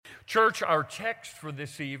Church, our text for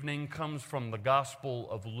this evening comes from the Gospel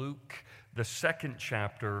of Luke, the 2nd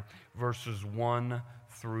chapter, verses 1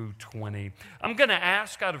 through 20. I'm going to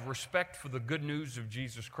ask, out of respect for the good news of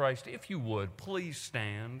Jesus Christ, if you would, please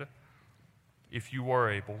stand, if you are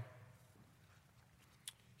able.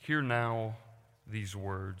 Hear now these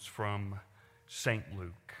words from St.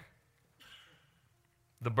 Luke.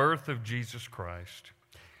 The birth of Jesus Christ.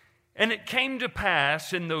 And it came to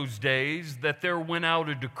pass in those days that there went out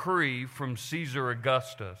a decree from Caesar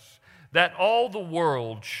Augustus that all the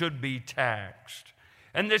world should be taxed.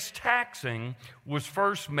 And this taxing was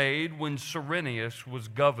first made when Cyrenius was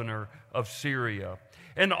governor of Syria.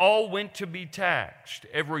 And all went to be taxed,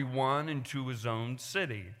 every one into his own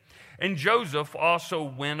city. And Joseph also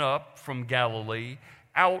went up from Galilee,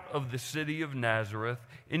 out of the city of Nazareth,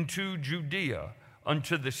 into Judea,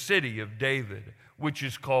 unto the city of David, which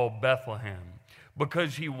is called Bethlehem,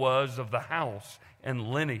 because he was of the house and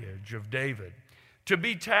lineage of David, to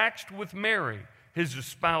be taxed with Mary, his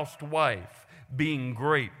espoused wife, being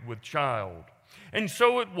great with child. And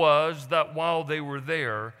so it was that while they were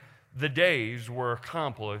there, the days were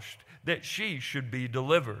accomplished that she should be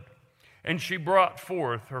delivered. And she brought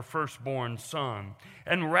forth her firstborn son,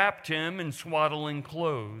 and wrapped him in swaddling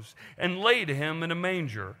clothes, and laid him in a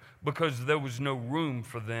manger, because there was no room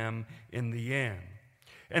for them in the inn.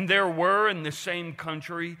 And there were in the same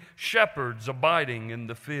country shepherds abiding in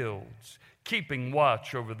the fields, keeping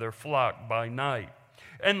watch over their flock by night.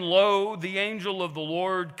 And lo, the angel of the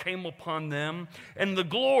Lord came upon them, and the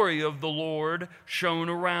glory of the Lord shone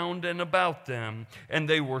around and about them, and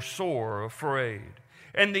they were sore afraid.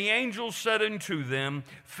 And the angel said unto them,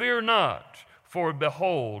 Fear not, for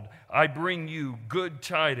behold, I bring you good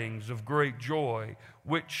tidings of great joy,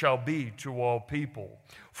 which shall be to all people.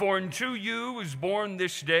 For unto you is born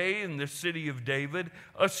this day in the city of David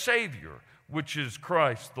a Savior, which is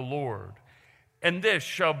Christ the Lord. And this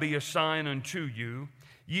shall be a sign unto you.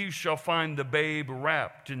 Ye shall find the babe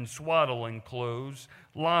wrapped in swaddling clothes,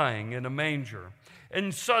 lying in a manger.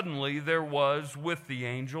 And suddenly there was with the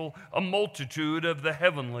angel a multitude of the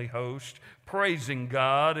heavenly host, praising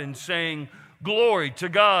God and saying, Glory to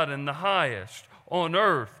God in the highest, on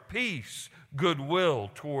earth peace, goodwill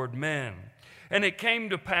toward men. And it came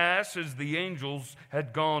to pass, as the angels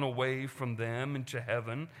had gone away from them into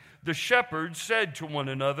heaven, the shepherds said to one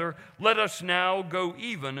another, Let us now go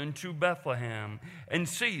even unto Bethlehem, and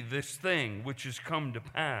see this thing which is come to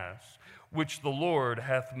pass, which the Lord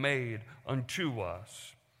hath made unto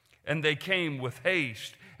us. And they came with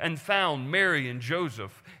haste, and found Mary and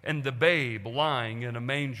Joseph, and the babe lying in a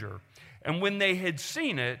manger. And when they had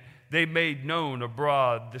seen it, they made known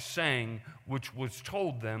abroad the saying which was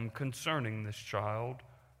told them concerning this child.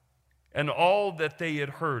 And all that they had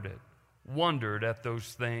heard it wondered at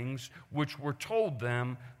those things which were told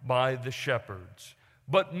them by the shepherds.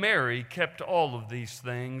 But Mary kept all of these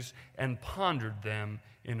things and pondered them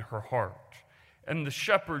in her heart. And the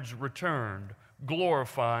shepherds returned,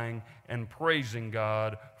 glorifying and praising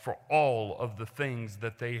God for all of the things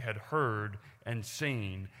that they had heard and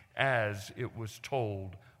seen as it was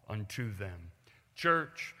told unto them.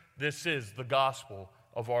 Church, this is the gospel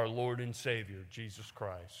of our Lord and Savior, Jesus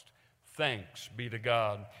Christ. Thanks be to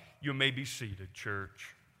God. You may be seated,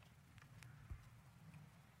 church.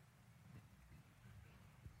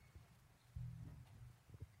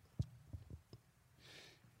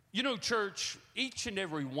 You know, church, each and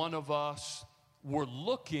every one of us, we're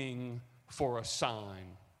looking for a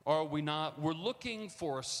sign, are we not? We're looking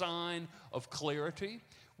for a sign of clarity.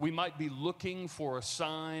 We might be looking for a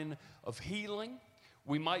sign of healing.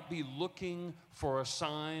 We might be looking for a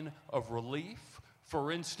sign of relief.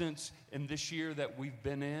 For instance, in this year that we've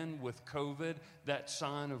been in with COVID, that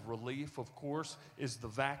sign of relief, of course, is the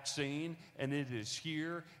vaccine, and it is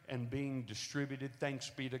here and being distributed. Thanks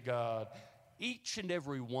be to God. Each and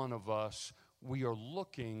every one of us, we are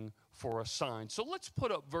looking for a sign. So let's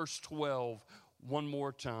put up verse 12 one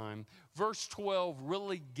more time. Verse 12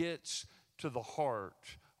 really gets to the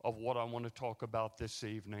heart of what I want to talk about this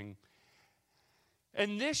evening.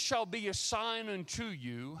 And this shall be a sign unto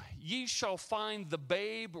you. Ye shall find the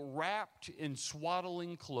babe wrapped in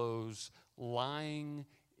swaddling clothes, lying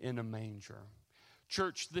in a manger.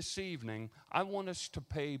 Church, this evening, I want us to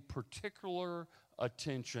pay particular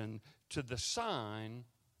attention to the sign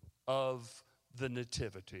of the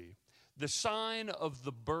nativity, the sign of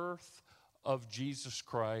the birth of Jesus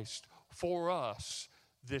Christ for us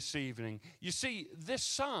this evening. You see, this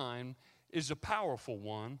sign is a powerful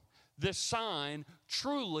one. This sign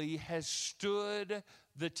truly has stood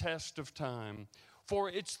the test of time. For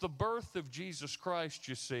it's the birth of Jesus Christ,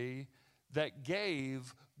 you see, that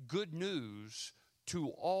gave good news to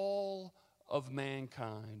all of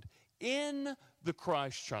mankind in the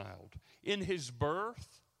Christ child, in his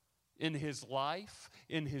birth, in his life,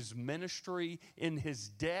 in his ministry, in his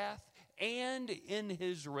death, and in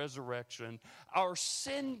his resurrection. Our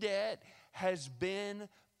sin debt has been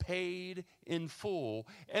paid in full.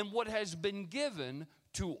 And what has been given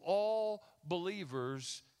to all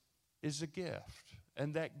believers is a gift.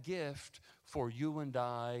 And that gift for you and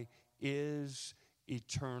I is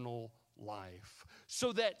eternal life.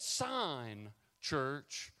 So that sign,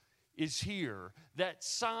 church, is here. That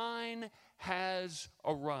sign has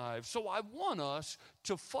arrived. So I want us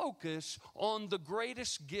to focus on the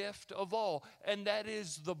greatest gift of all, and that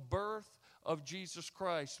is the birth of Jesus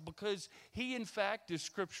Christ, because he, in fact, as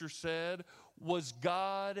Scripture said, was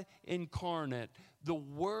God incarnate, the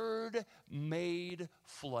Word made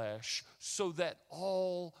flesh, so that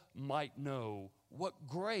all might know what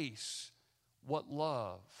grace, what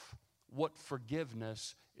love, what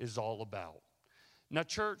forgiveness is all about. Now,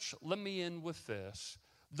 church, let me end with this.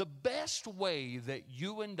 The best way that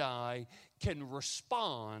you and I can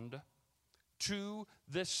respond to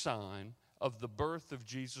this sign of the birth of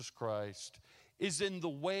Jesus Christ is in the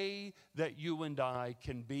way that you and I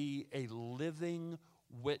can be a living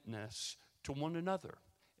witness to one another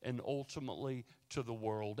and ultimately to the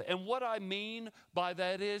world. And what I mean by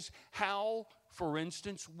that is how, for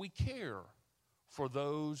instance, we care for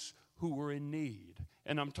those who are in need.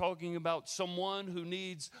 And I'm talking about someone who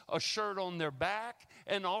needs a shirt on their back,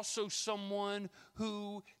 and also someone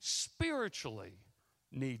who spiritually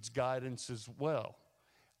needs guidance as well.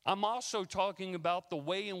 I'm also talking about the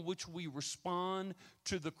way in which we respond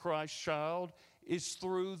to the Christ child is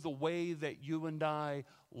through the way that you and I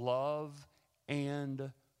love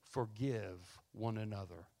and forgive one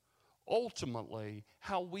another. Ultimately,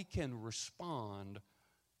 how we can respond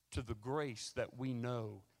to the grace that we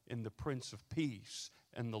know in the Prince of Peace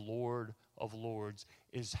and the Lord of Lords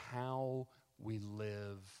is how we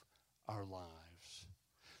live our lives.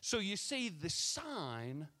 So you see, the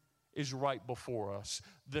sign is right before us.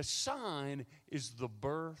 The sign is the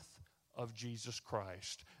birth of Jesus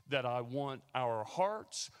Christ that I want our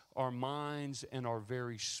hearts, our minds, and our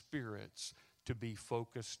very spirits to be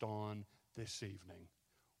focused on this evening.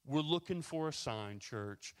 We're looking for a sign,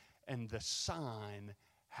 church, and the sign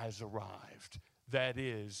has arrived. That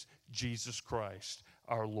is Jesus Christ,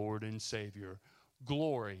 our Lord and Savior.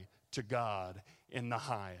 Glory to God in the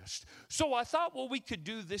highest. So I thought what we could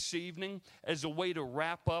do this evening as a way to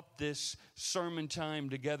wrap up this sermon time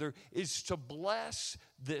together is to bless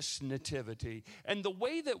this nativity. And the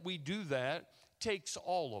way that we do that takes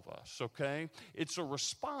all of us, okay? It's a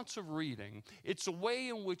responsive reading. It's a way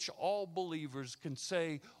in which all believers can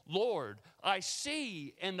say, Lord, I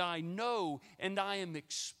see and I know and I am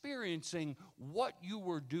experiencing what you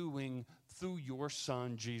were doing through your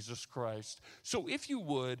Son, Jesus Christ. So if you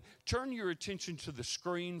would, turn your attention to the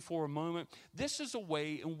screen for a moment. This is a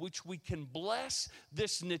way in which we can bless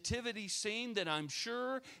this nativity scene that I'm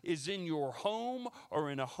sure is in your home or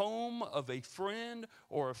in a home of a friend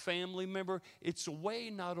or a family member. It's a way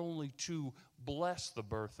not only to bless the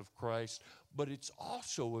birth of Christ, but it's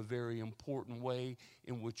also a very important way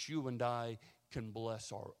in which you and I can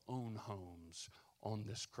bless our own homes on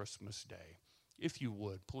this Christmas day. If you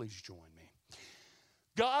would, please join me.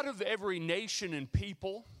 God of every nation and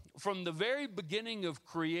people, from the very beginning of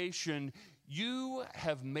creation, you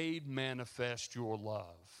have made manifest your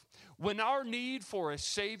love. When our need for a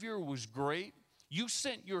Savior was great, you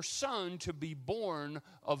sent your Son to be born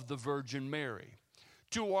of the Virgin Mary.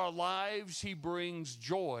 To our lives, he brings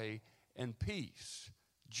joy and peace,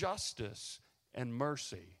 justice and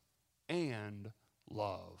mercy, and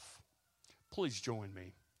love. Please join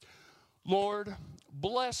me. Lord,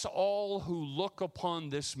 bless all who look upon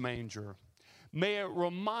this manger. May it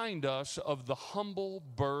remind us of the humble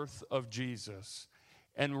birth of Jesus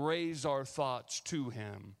and raise our thoughts to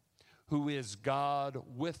him, who is God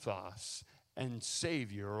with us and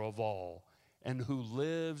Savior of all, and who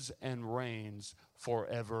lives and reigns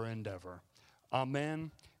forever and ever.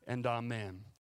 Amen and amen.